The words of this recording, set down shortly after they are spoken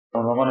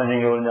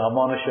நீங்க கொஞ்சம்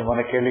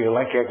அமானுஷ்யமான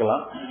கேள்விகள்லாம்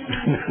கேட்கலாம்.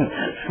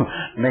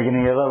 இன்னைக்கு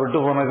நீங்க ஏதாவது விட்டு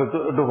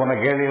போன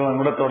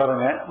கேள்விகள்லாம் கூட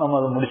தொடருங்க, நம்ம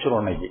அதை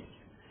முடிச்சிடும் இன்னைக்கு.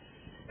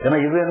 ஏன்னா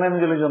இது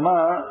என்னன்னு சொல்லி சொன்னா,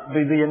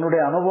 இது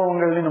என்னுடைய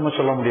அனுபவங்கள்னு நம்ம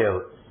சொல்ல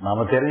முடியாது.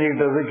 நாம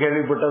தெரிஞ்சுக்கிட்டது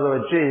கேள்விப்பட்டதை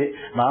வச்சு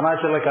நானா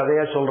சில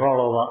கதையா சொல்றோம்,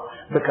 அவ்வளவுதான்.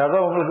 இந்த கதை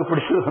உங்களுக்கு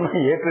பிடிச்சதுன்னா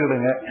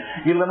ஏற்றுக்கிடுங்க,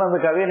 இல்லைன்னா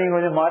அந்த கதையை நீங்க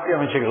கொஞ்சம் மாற்றி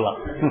அமைச்சுக்கலாம்.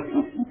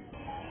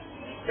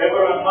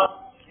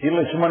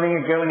 இல்ல சும்மா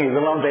நீங்க கேளுங்க,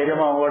 இதெல்லாம்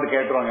தைரியமா அவங்களோட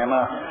கேட்டுருவாங்க.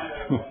 ஏன்னா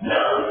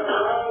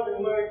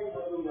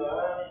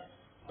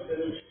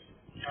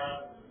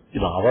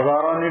இது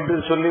அவதாரம்னு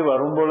சொல்லி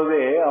வரும்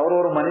பொழுதே அவர்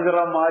ஒரு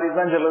மனிதரா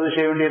மாறிதான் சிலது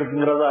செய்ய வேண்டி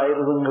இருக்குங்கிறது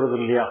ஆயிருதுங்கிறது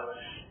இல்லையா.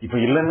 இப்ப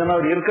இல்லைங்கன்னா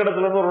அவர் இருக்க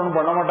இடத்துல இருந்து ஒரு ஒன்றும்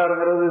பண்ண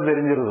மாட்டாருங்கிறது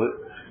தெரிஞ்சிருது.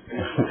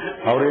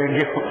 அவரு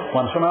எங்கேயும்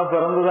மனுஷனா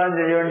பிறந்துதான்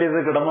செய்ய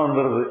வேண்டியது கடமை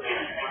வந்துருது.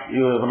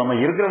 நம்ம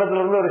இருக்கிற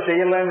இடத்துல இருந்து அவர்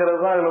செய்யலங்கிறது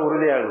தான் அதுல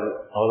உறுதியாகுது.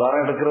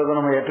 அவதாரம் எடுக்கிறத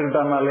நம்ம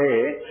ஏற்றுக்கிட்டாலே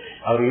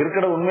அவர்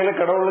இருக்கிற உண்மையில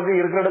கடவுளுக்கு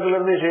இருக்கிற இடத்துல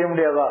இருந்தே செய்ய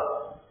முடியாதா?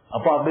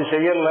 அப்ப அப்படி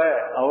செய்யல,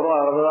 அவரும்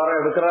அவதாரம்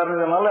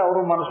எடுக்கிறாருனால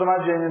அவரும் மனுஷனா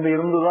செஞ்சு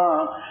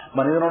இருந்துதான்,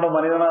 மனிதனோட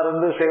மனிதனா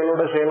இருந்து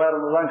செயலோட செயலா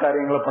இருந்துதான்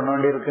காரியங்களை பண்ண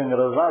வேண்டி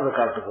இருக்குங்கிறது தான் அதை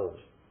காட்டுகிறது.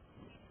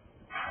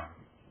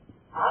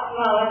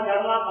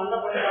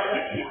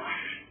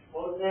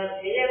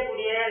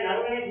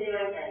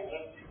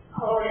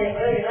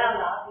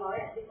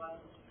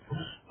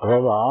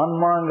 அதாவது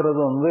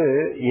ஆன்மாங்கிறது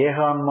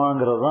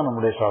ஏகான்மாங்கிறது தான்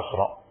நம்முடைய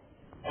சாஸ்திரம்.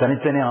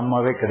 தனித்தனி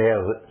ஆன்மாவே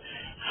கிடையாது.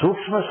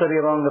 சூக்ஷ்ம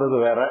சரீரம்ங்கிறது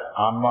வேற,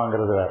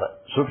 ஆன்மாங்கிறது வேற.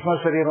 சூக்ஷ்ம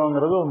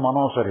சரீரம்ங்கிறது ஒரு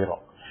மனோ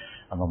சரீரம்.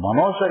 அந்த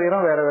மனோ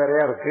சரீரம் வேற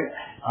வேறையா இருக்கு.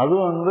 அது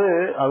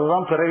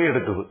அதுதான் பிறவி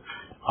எடுக்குது.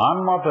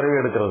 ஆன்மா பிறவி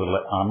எடுக்கிறது இல்ல.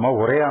 ஆன்மா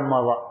ஒரே ஆன்மா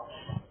தான்.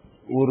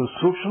 ஒரு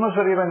சூக்ஷ்ம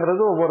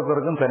சரீரங்கிறது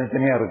ஒவ்வொருத்தருக்கும்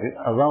தனித்தனியா இருக்கு.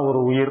 அதுதான்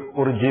ஒரு உயிர்,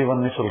 ஒரு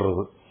ஜீவன்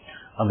சொல்றது.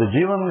 அந்த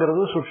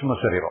ஜீவன்கிறது சூக்ஷ்ம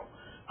சரீரம்.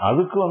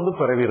 அதுக்கு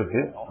பிறவி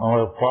இருக்கு.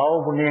 பாவ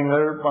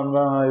புண்ணியங்கள்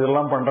பந்தம்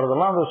இதெல்லாம்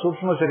பண்றதெல்லாம் அந்த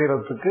சூக்ஷ்ம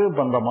சரீரத்துக்கு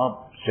பந்தமா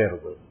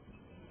சேருது.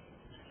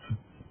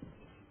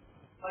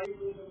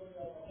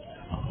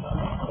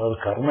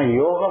 கர்ம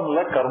யோகம் இல்ல,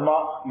 கர்மா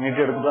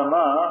நீட்டு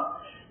எடுத்துட்டோம்னா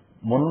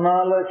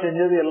முன்னால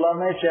செஞ்சது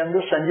எல்லாமே சேர்ந்து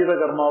சஞ்சித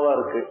கர்மாவா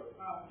இருக்கு.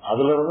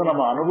 அதுல இருந்து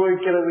நம்ம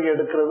அனுபவிக்கிறதுக்கு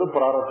எடுக்கிறது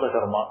பிராரப்த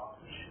கர்மா.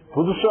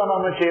 புதுசா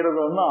நாம செய்யறது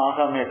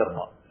ஆகாமிய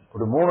கர்மா.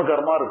 இப்படி 3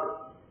 கர்மா இருக்கு.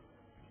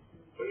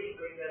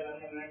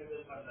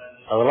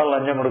 அதெல்லாம்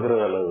லஞ்சம்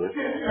கொடுக்கறது அல்லது.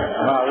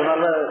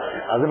 அதனால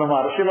அது நம்ம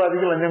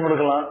அரசியல்வாதிக்கு லஞ்சம்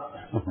கொடுக்கலாம்.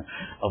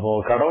 அப்போ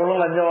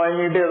கடவுளும் லஞ்சம்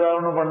வாங்கிட்டு ஏதாவது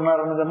ஒண்ணு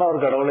பண்ணாருன்னு சொன்னா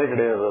அவர் கடவுளே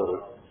கிடையாது. அவரு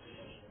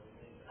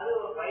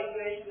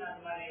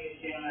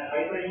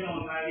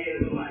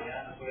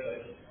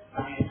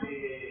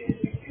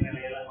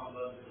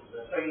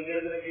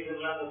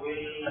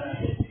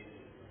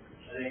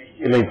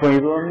இல்ல. இப்ப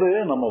இது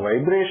நம்ம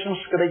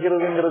வைப்ரேஷன்ஸ்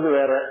கிடைக்கிறதுங்கிறது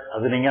வேற.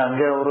 அது நீங்க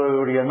அங்க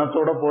ஒரு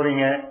எண்ணத்தோட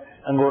போறீங்க,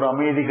 அங்க ஒரு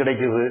அமைதி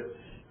கிடைக்குது.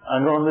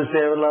 அங்க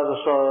தேவையில்லாத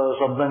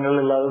சப்தங்கள்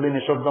இல்லாத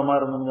நிசப்தமா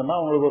இருந்துச்சுன்னா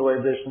உங்களுக்கு ஒரு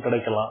வைப்ரேஷன்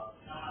கிடைக்கலாம்.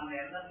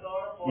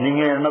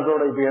 நீங்க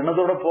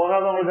எண்ணத்தோட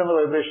போகாதவங்களுக்கு அந்த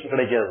வைப்ரேஷன்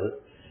கிடைக்காது.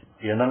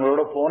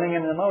 எண்ணங்களோட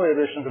போனீங்கன்னா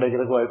வைப்ரேஷன்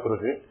கிடைக்கிறதுக்கு வாய்ப்பு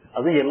இருக்கு.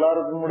 அது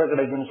எல்லாருக்கும் கூட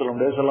கிடைக்கும்னு சொல்ல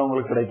முடியாது.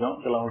 சிலவங்களுக்கு கிடைக்கும்,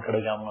 சிலவங்களுக்கு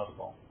கிடைக்காம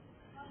இருக்கும்.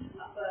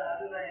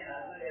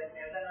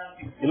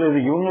 இல்ல இது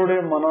இவங்களுடைய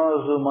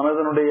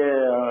மனதனுடைய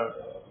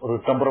ஒரு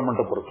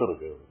டெம்பரமெண்ட்டை பொறுத்து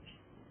இருக்கு.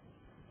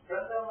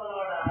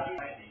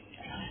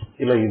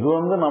 இல்ல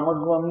இது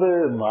நமக்கு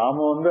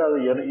நாம அது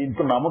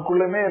இப்ப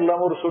நமக்குள்ளமே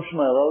எல்லாமே ஒரு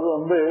சூட்சும, அதாவது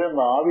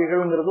இந்த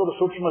ஆவிகள்ங்கிறது ஒரு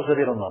சூட்சும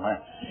சரீரம் தானே.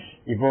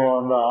 இப்போ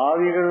அந்த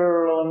ஆவிகள்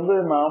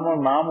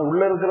நாம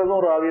உள்ள இருக்கிறதும்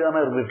ஒரு ஆவி தானே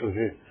இருந்துட்டு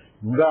இருக்கு.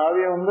 இந்த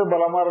ஆவிய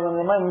பலமா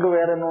இருந்ததுன்னா இங்க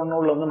வேற என்ன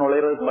உள்ள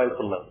நுழைறதுக்கு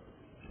வாய்ப்பு இல்லை.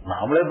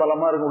 நாமளே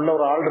பலமா இருக்கு, உள்ள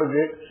ஒரு ஆள்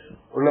இருக்கு,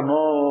 உள்ள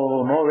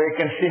நோ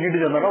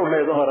வேகன்சின்னு சொன்னா உள்ள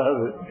எதுவும்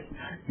வராது.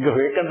 இங்க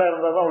வேக்கண்டா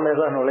இருந்தாதான் உள்ள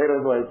ஏதாவது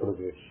நுழைறதுக்கு வாய்ப்பு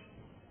இருக்கு.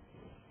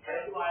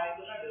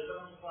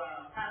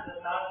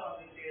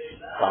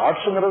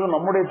 தாட்ஸ்ங்கிறது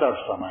நம்முடைய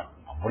தாட்ஸ் தானே.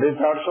 நம்முடைய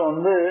தாட்ஸ்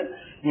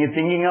நீங்க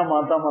திங்கிங்கா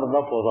மாத்தாம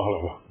இருந்தா போதும்,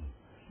 அவ்வளவுதான்.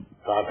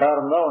 தாட்டா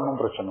இருந்தா ஒன்னும்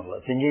பிரச்சனை இல்லை,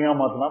 திங்கிங்கா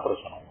மாத்தினா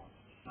பிரச்சனை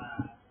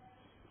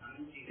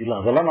இல்ல.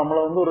 அதெல்லாம் நம்மள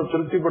ஒரு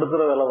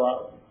திருப்திப்படுத்துற வேலைதான்.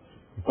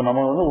 இப்ப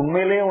நம்ம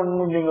உண்மையிலேயே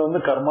நீங்க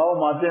கர்மாவை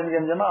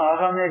மாத்தினா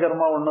ஆகாமிய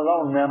கர்மா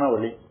ஒண்ணுதான் உண்மையான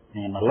வழி.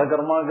 நீங்க நல்ல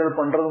கர்மாக்கள்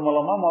பண்றது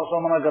மூலமா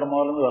மோசமான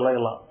கர்மாவில இருந்து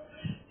விலகலாம்.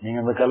 நீங்க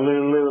அந்த கல்லு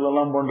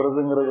இதெல்லாம்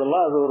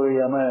பண்றதுங்கிறதெல்லாம் அது ஒரு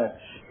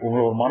உங்க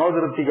ஒரு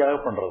மனோதிருப்திக்காக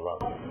பண்றதுதான்.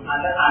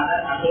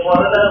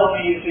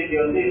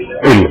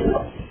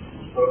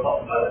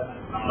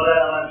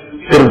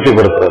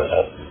 திருப்திப்படுத்துறது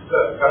சார்.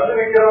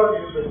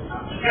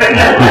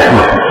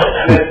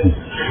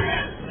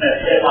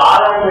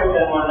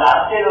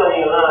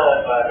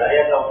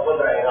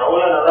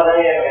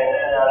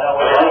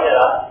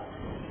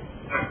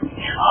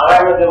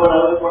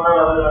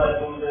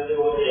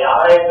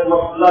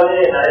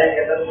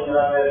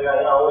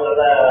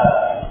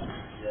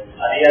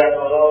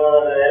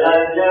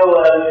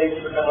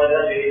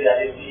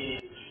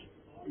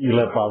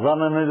 இல்ல இப்ப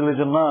அதான் என்ன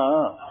சொல்லிச்சுன்னா,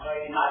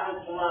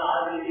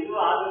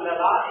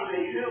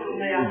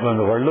 இப்ப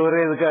இந்த வள்ளுவரே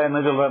இதுக்காக என்ன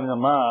சொல்றாருன்னு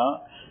சொன்னா,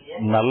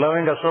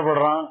 நல்லவன்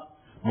கஷ்டப்படுறான்,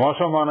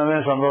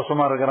 மோசமானவன்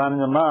சந்தோஷமா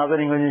இருக்கிறான்னு சொன்னா அதை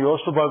நீங்க கொஞ்சம்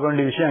யோசிச்சு பார்க்க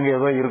வேண்டிய விஷயம் அங்க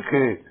ஏதோ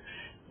இருக்கு.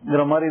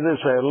 மாதிரி இது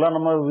எல்லாம்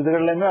நம்ம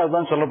இதுகள்லயுமே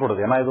அதுதான் சொல்லப்படுது.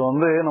 ஏன்னா இது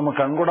வந்து நம்ம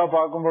கண்கூடா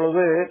பார்க்கும்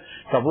பொழுது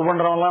தப்பு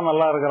பண்றவங்க எல்லாம்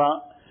நல்லா இருக்கிறான்,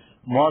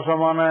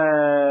 மோசமான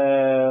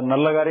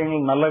நல்ல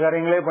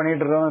காரியங்களே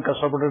பண்ணிட்டு இருக்காங்க,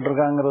 கஷ்டப்பட்டு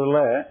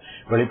இருக்காங்கிறதுல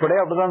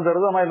வெளிப்படையா அப்படிதான்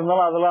தருது. ஆனா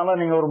இருந்தாலும் அதனால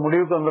நீங்க ஒரு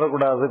முடிவுக்கு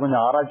வந்துடக்கூடாது,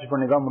 கொஞ்சம் ஆராய்ச்சி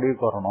பண்ணி தான்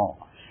முடிவுக்கு வரணும்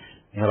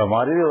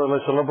மாதிரி அதுல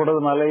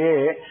சொல்லப்படுறதுனாலயே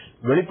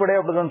வெளிப்படையா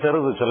அப்படிதான்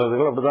தருது. சில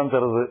இதுகள் அப்படிதான்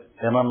தருது.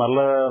 ஏன்னா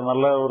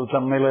நல்ல ஒரு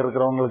தன்மையில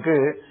இருக்கிறவங்களுக்கு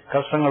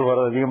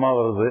கஷ்டங்கள் அதிகமா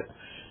வருது.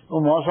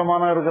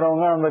 மோசமான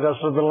இருக்கிறவங்க அந்த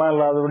கஷ்டத்தெல்லாம்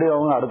இல்லாதபடி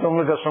அவங்க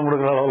அடுத்தவங்களுக்கு கஷ்டம்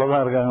கொடுக்குற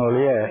அளவுலதான் இருக்காங்க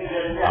ஒழிய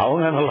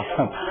அவங்க நல்லா.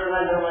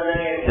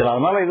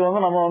 அதனால இது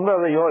வந்து நம்ம வந்து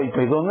அதை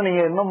இப்ப இது வந்து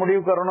நீங்க என்ன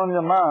முடிவுக்கு வரணும்னு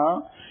சொன்னா,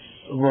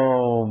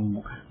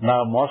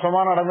 நான்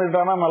மோசமா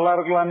நடந்துக்கிட்டானா நல்லா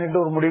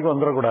இருக்கலாம்னுட்டு ஒரு முடிவுக்கு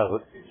வந்துடக்கூடாது.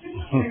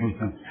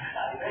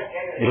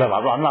 இல்ல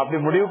அப்படி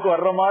முடிவுக்கு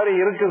வர்ற மாதிரி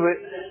இருக்குது.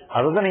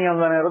 அதுதான் நீங்க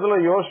அந்த நேரத்துல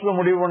யோசித்து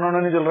முடிவு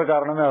பண்ணணும்னு சொல்ற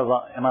காரணமே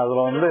அதுதான். ஏன்னா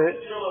அதுல வந்து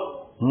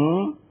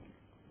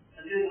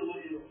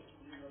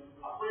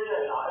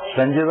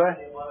செஞ்சத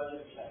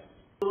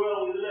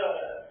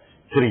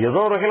சரி ஏதோ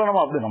ஒரு வகையில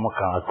நம்ம அப்படி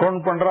நமக்கு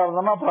அக்கௌண்ட் பண்றா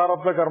இருந்தோம்னா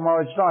பிராரப்த கர்மா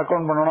வச்சுதான்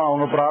அக்கௌண்ட் பண்ணணும்.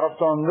 அவங்க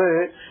பிராரப்தம் வந்து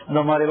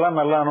இந்த மாதிரி எல்லாம்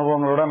நல்ல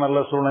அனுபவங்களோட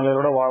நல்ல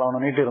சூழ்நிலையோட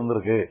வாழணும்னுட்டு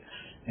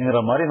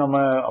இருந்திருக்குங்கிற மாதிரி நம்ம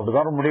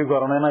அப்படிதான் முடிவுக்கு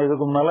வரணும். ஏன்னா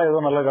இதுக்கு முன்னால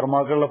ஏதோ நல்ல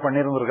கர்மாக்கள்ல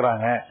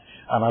பண்ணிருந்திருக்கிறாங்க,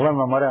 அதனால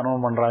இந்த மாதிரி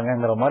அனுபவம்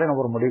பண்றாங்கிற மாதிரி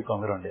நம்ம ஒரு முடிவுக்கு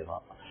வந்துட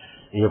வேண்டியதுதான்.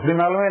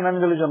 எப்படினாலுமே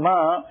என்னன்னு சொல்லி சொன்னா,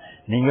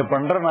 நீங்க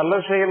பண்ற நல்ல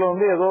செயல்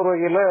வந்து ஏதோ ஒரு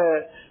வகையில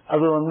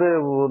அது வந்து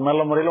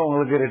நல்ல முறையில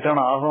உங்களுக்கு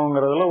ரிட்டர்ன்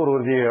ஆகுங்கிறதுல ஒரு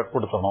உறுதியை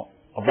ஏற்படுத்தணும்.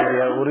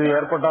 அப்படி உறுதி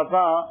ஏற்பட்டா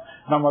தான்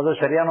நம்ம அதை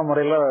சரியான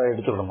முறையில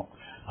எடுத்துக்கணும்.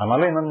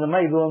 அதனால என்னன்னு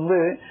சொன்னா, இது வந்து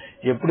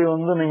எப்படி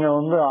வந்து நீங்க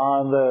வந்து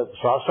அந்த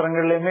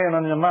சாஸ்திரங்கள்லயுமே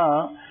என்னன்னு சொன்னா,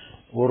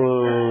 ஒரு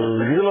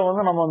இதுல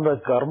வந்து நம்ம அந்த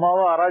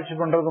கர்மாவை ஆராய்ச்சி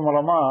பண்றது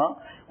மூலமா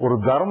ஒரு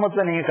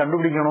தர்மத்தை நீங்க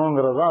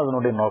கண்டுபிடிக்கணுங்கிறது தான்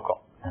அதனுடைய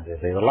நோக்கம்.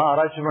 இதெல்லாம்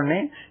ஆராய்ச்சி பண்ணி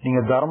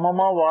நீங்க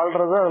தர்மமா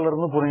வாழ்றத அதுல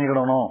இருந்து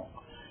புரிஞ்சுக்கிடணும்,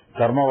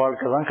 கர்ம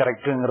வாழ்க்கை தான்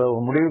கரெக்டுங்கிற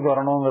ஒரு முடிவுக்கு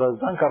வரணுங்கிறது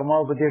தான்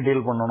கர்மாவை பத்தியே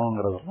டீல்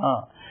பண்ணணுங்கிறது தான்.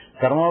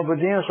 கர்மாவை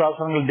பத்தியும்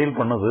சாஸ்திரங்கள் டீல்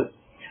பண்ணுது.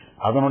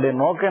 அதனுடைய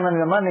நோக்கம்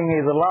என்னன்னா, நீங்க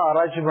இதெல்லாம்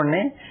ஆராய்ச்சி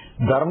பண்ணி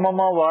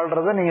தர்மமா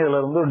வாழ்றத நீங்க இதுல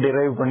இருந்து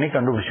டிரைவ் பண்ணி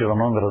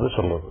கண்டுபிடிச்சிடணுங்கிறது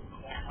சொல்லுது.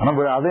 ஆனா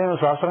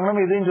அதையும்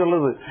சாஸ்திரங்களும் இதையும்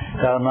சொல்லுது.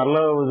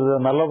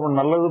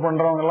 நல்லது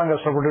பண்றவங்க எல்லாம்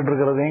கஷ்டப்பட்டு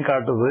இருக்கிறதையும்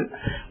காட்டுது,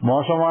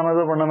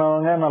 மோசமானது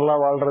பண்ணினவங்க நல்லா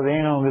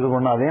வாழ்றதையும் இது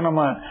பண்ண அதையும்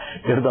நம்ம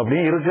எடுத்து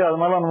அப்படியே இருக்கு.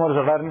 அதனால நம்ம ஒரு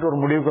சடாரிட்டு ஒரு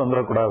முடிவுக்கு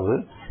வந்துடக்கூடாது.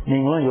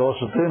 நீங்களும்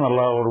யோசித்து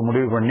நல்லா ஒரு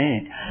முடிவு பண்ணி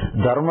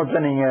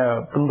தர்மத்தை நீங்க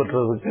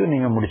பின்பற்றுறதுக்கு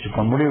நீங்க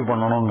முடிவு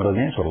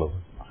பண்ணணுங்கிறதையும் சொல்லுது.